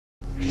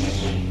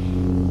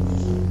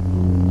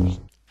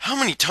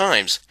many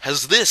times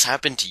has this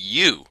happened to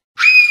you?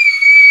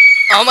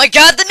 Oh my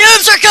god, the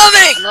noobs are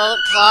coming! Roll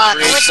clock.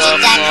 What's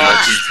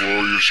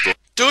that clock?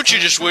 Don't you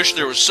just wish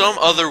there was some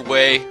other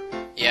way?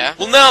 Yeah?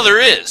 Well, now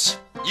there is.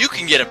 You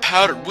can get a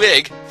powdered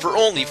wig for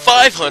only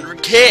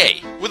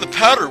 500k. With a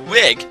powdered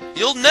wig,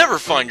 you'll never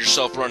find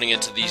yourself running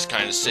into these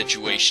kind of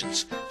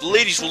situations. The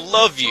ladies will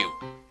love you.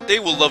 They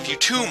will love you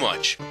too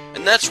much.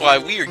 And that's why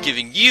we are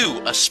giving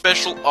you a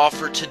special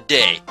offer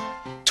today.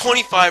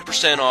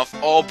 25% off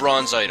all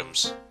bronze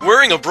items.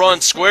 Wearing a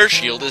bronze square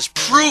shield is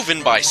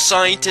proven by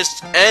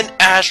scientists and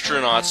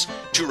astronauts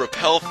to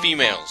repel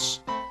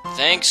females.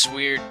 Thanks,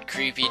 weird,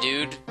 creepy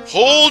dude.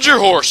 Hold your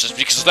horses,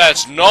 because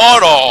that's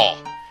not all.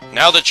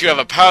 Now that you have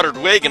a powdered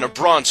wig and a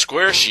bronze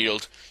square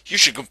shield, you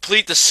should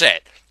complete the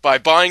set by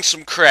buying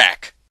some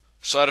crack.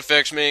 Side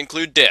effects may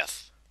include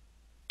death.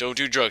 Don't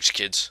do drugs,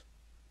 kids.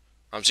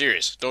 I'm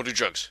serious. Don't do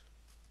drugs.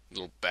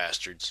 Little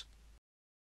bastards.